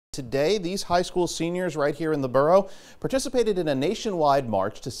Today, these high school seniors right here in the borough participated in a nationwide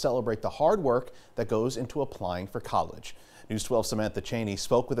march to celebrate the hard work that goes into applying for college. News 12's Samantha Cheney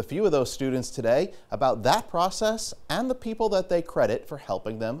spoke with a few of those students today about that process and the people that they credit for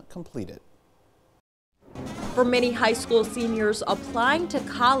helping them complete it. For many high school seniors, applying to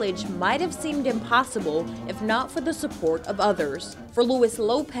college might have seemed impossible if not for the support of others. For Luis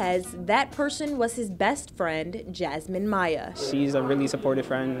Lopez, that person was his best friend, Jasmine Maya. She's a really supportive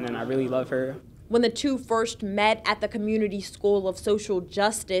friend, and I really love her. When the two first met at the Community School of Social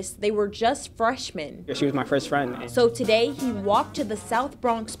Justice, they were just freshmen. She was my first friend. So today, he walked to the South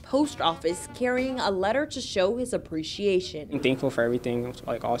Bronx post office carrying a letter to show his appreciation. I'm thankful for everything,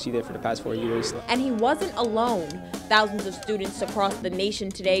 like all she did for the past 4 years. And he wasn't alone. Thousands of students across the nation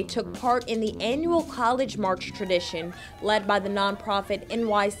today took part in the annual College March tradition, led by the nonprofit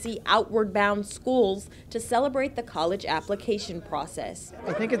NYC Outward Bound Schools, to celebrate the college application process.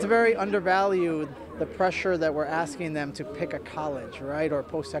 I think it's very undervalued, the pressure that we're asking them to pick a college, right, or a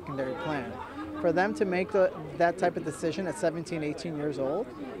post-secondary plan. For them to make that type of decision at 17, 18 years old,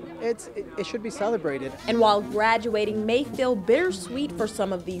 it should be celebrated. And while graduating may feel bittersweet for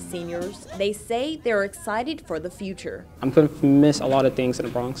some of these seniors, they say they're excited for the future. I'm going to miss a lot of things in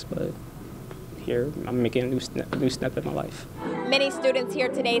the Bronx, but here I'm making a new step in my life. Many students here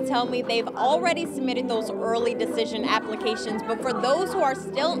today tell me they've already submitted those early decision applications, but for those who are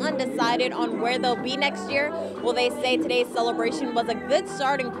still undecided on where they'll be next year, well, they say today's celebration was a good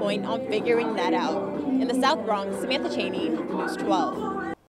starting point on figuring that out. In the South Bronx, Samantha Cheney, News 12.